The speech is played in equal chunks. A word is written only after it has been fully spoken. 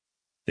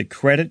The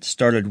credits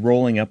started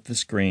rolling up the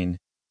screen.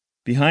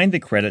 Behind the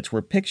credits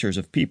were pictures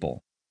of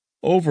people.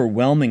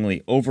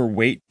 Overwhelmingly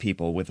overweight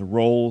people with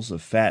rolls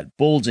of fat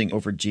bulging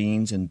over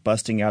jeans and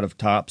busting out of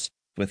tops,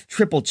 with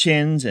triple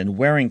chins and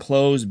wearing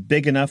clothes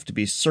big enough to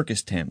be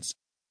circus tents.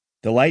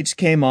 The lights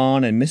came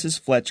on and Mrs.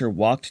 Fletcher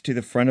walked to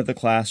the front of the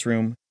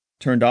classroom,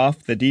 turned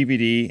off the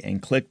DVD,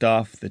 and clicked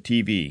off the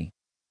TV.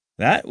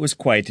 "That was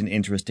quite an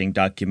interesting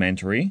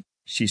documentary,"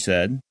 she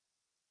said.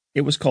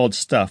 It was called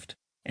Stuffed,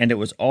 and it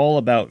was all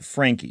about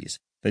Frankie's,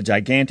 the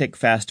gigantic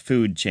fast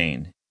food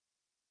chain.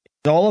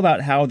 It was all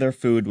about how their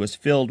food was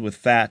filled with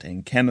fat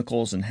and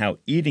chemicals and how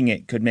eating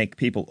it could make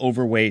people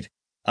overweight,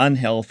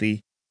 unhealthy,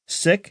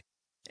 sick,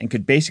 and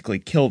could basically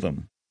kill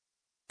them.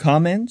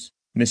 "Comments?"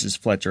 Mrs.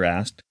 Fletcher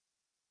asked.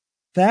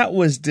 "That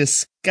was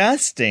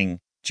disgusting,"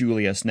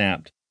 Julia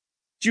snapped.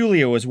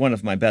 Julia was one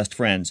of my best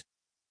friends.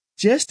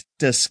 "Just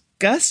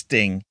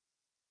disgusting."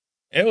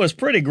 "It was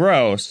pretty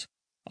gross,"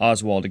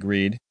 Oswald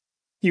agreed.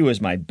 He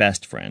was my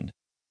best friend.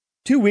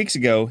 2 weeks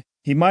ago,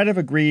 he might have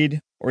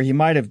agreed or he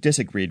might have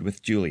disagreed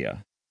with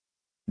Julia.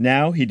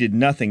 Now he did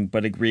nothing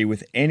but agree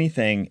with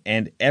anything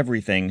and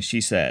everything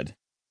she said.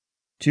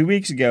 2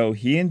 weeks ago,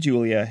 he and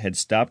Julia had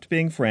stopped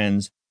being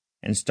friends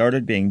and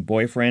started being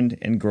boyfriend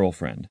and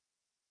girlfriend.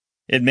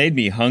 "It made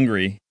me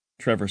hungry,"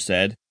 Trevor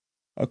said.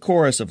 A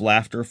chorus of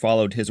laughter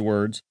followed his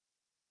words.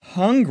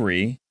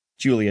 "Hungry?"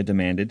 Julia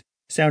demanded,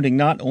 sounding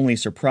not only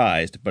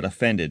surprised but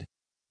offended.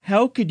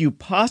 "How could you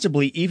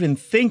possibly even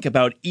think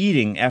about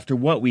eating after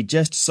what we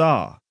just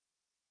saw?"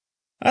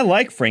 "I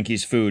like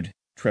Frankie's food,"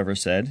 Trevor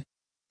said.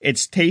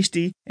 "It's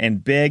tasty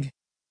and big,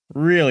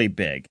 really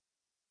big.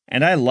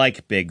 And I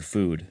like big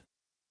food."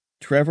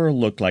 Trevor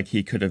looked like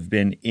he could have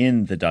been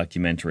in the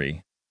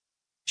documentary.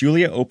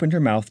 Julia opened her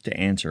mouth to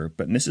answer,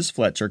 but Mrs.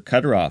 Fletcher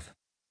cut her off.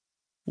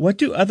 "What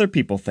do other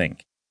people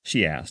think?"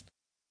 she asked.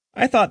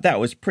 I thought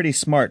that was pretty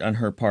smart on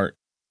her part,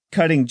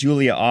 cutting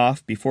Julia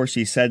off before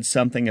she said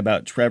something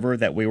about Trevor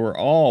that we were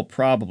all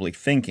probably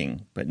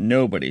thinking, but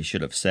nobody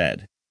should have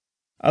said.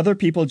 Other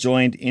people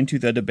joined into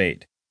the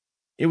debate.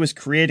 It was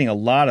creating a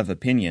lot of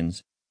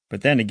opinions,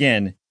 but then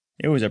again,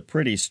 it was a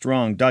pretty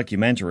strong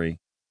documentary.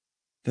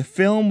 The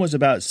film was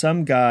about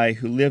some guy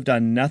who lived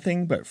on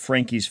nothing but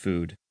Frankie's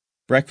food.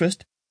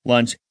 Breakfast,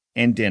 lunch,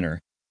 and dinner.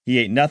 He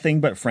ate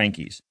nothing but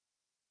Frankie's.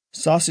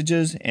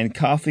 Sausages and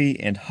coffee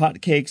and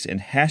hotcakes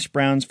and hash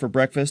browns for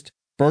breakfast,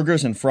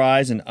 burgers and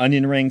fries and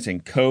onion rings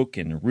and Coke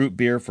and root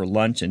beer for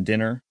lunch and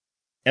dinner.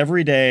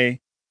 Every day,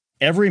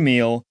 every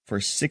meal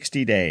for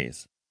 60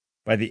 days.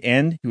 By the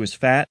end, he was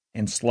fat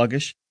and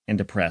sluggish and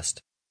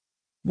depressed.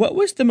 "What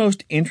was the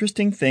most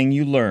interesting thing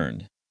you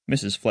learned?"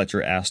 Mrs.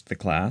 Fletcher asked the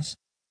class.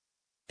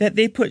 "That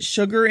they put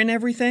sugar in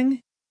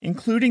everything,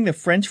 including the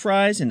French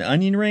fries and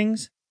onion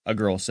rings," a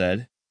girl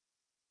said.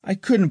 "I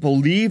couldn't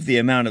believe the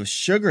amount of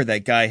sugar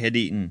that guy had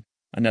eaten,"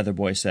 another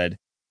boy said.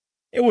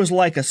 "It was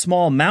like a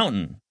small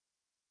mountain."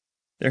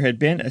 There had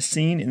been a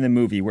scene in the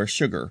movie where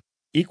sugar,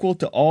 equal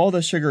to all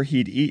the sugar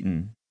he'd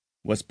eaten,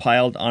 was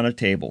piled on a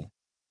table.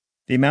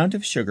 The amount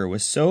of sugar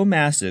was so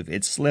massive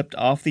it slipped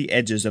off the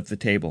edges of the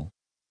table.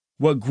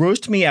 "What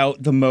grossed me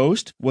out the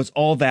most was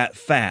all that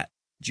fat,"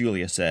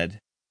 Julia said.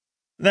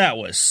 "That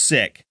was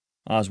sick,"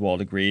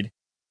 Oswald agreed.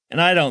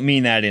 "And I don't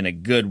mean that in a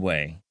good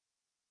way."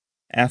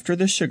 After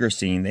the sugar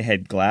scene, they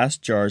had glass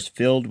jars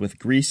filled with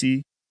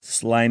greasy,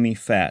 slimy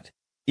fat,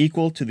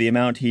 equal to the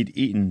amount he'd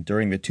eaten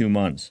during the 2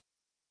 months.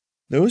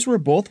 Those were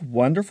both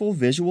wonderful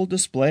visual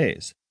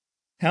displays.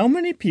 "How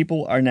many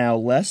people are now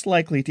less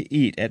likely to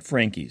eat at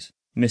Frankie's?"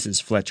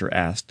 Mrs. Fletcher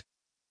asked.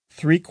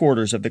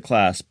 3/4 of the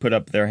class put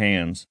up their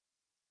hands.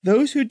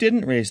 Those who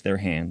didn't raise their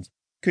hands,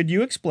 could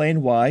you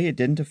explain why it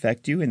didn't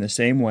affect you in the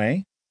same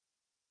way?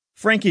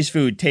 "Frankie's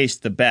food tastes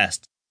the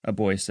best," a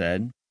boy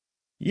said.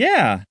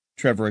 "Yeah,"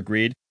 Trevor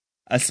agreed,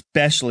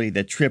 "especially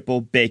the triple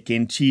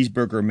bacon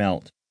cheeseburger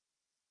melt."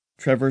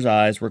 Trevor's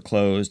eyes were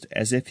closed,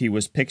 as if he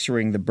was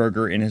picturing the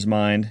burger in his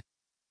mind.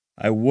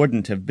 I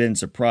wouldn't have been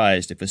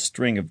surprised if a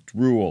string of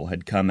drool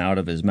had come out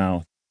of his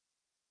mouth.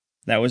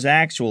 That was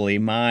actually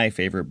my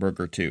favorite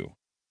burger, too.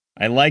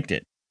 I liked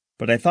it,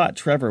 but I thought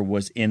Trevor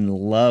was in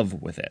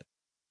love with it.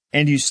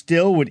 "And you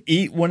still would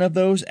eat one of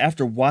those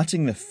after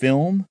watching the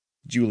film?"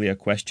 Julia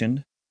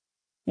questioned.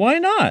 "Why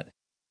not?"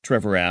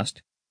 Trevor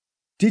asked.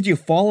 "Did you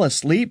fall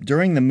asleep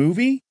during the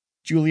movie?"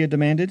 Julia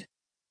demanded.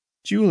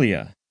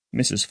 "Julia,"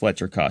 Mrs.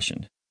 Fletcher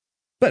cautioned.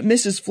 "But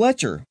Mrs.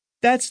 Fletcher,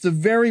 that's the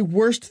very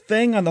worst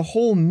thing on the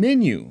whole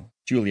menu,"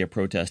 Julia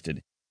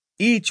protested.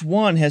 "Each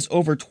one has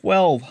over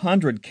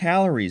 1,200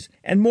 calories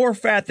and more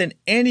fat than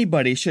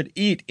anybody should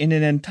eat in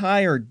an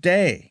entire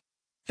day.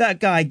 That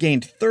guy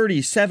gained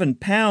 37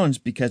 pounds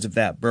because of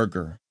that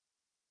burger."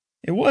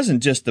 "It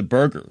wasn't just the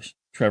burgers,"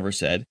 Trevor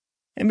said.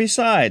 "And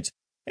besides,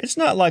 it's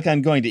not like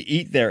I'm going to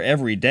eat there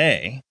every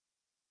day."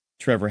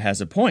 "Trevor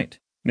has a point,"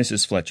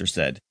 Mrs. Fletcher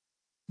said.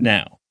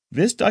 "Now,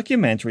 this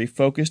documentary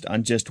focused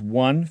on just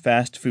one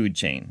fast food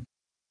chain.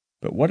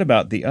 But what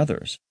about the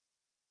others?"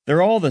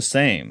 "They're all the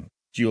same,"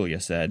 Julia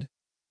said.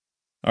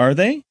 "Are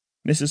they?"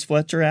 Mrs.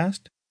 Fletcher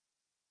asked.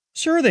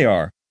 "Sure they are.